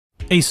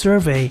A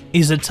survey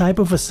is a type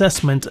of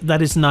assessment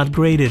that is not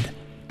graded.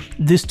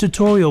 This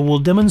tutorial will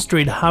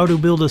demonstrate how to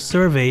build a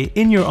survey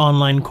in your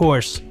online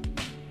course.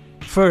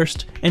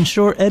 First,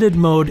 ensure edit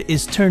mode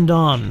is turned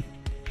on.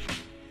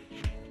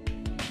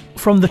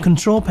 From the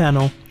control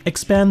panel,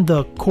 expand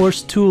the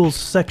Course Tools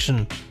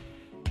section.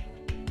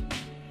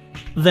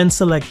 Then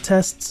select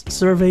Tests,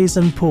 Surveys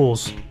and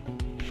Pools.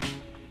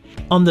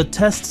 On the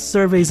Tests,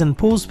 Surveys and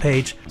Pools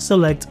page,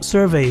 select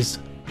Surveys.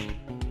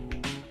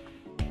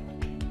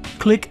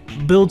 Click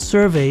Build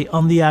Survey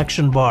on the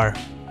action bar.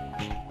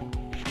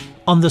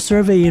 On the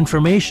survey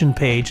information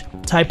page,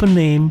 type a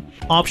name,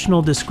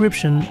 optional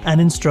description,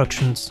 and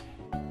instructions.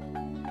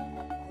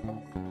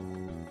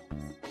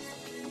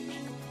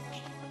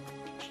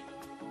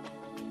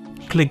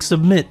 Click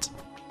Submit.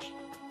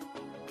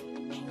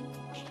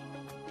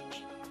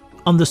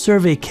 On the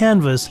survey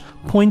canvas,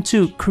 point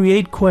to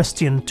Create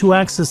Question to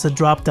access a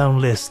drop-down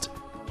list.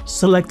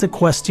 Select a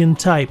question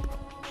type.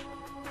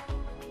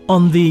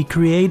 On the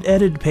Create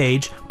Edit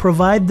page,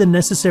 provide the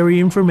necessary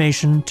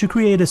information to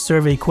create a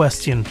survey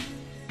question.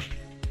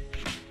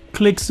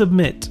 Click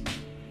Submit.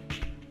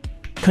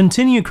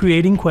 Continue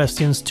creating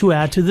questions to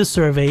add to the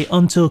survey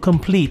until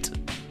complete.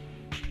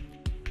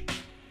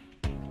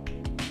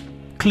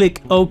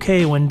 Click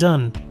OK when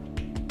done.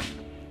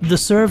 The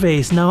survey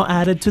is now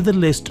added to the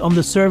list on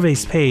the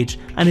Surveys page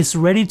and is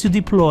ready to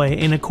deploy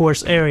in a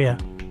course area.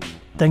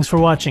 Thanks for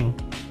watching.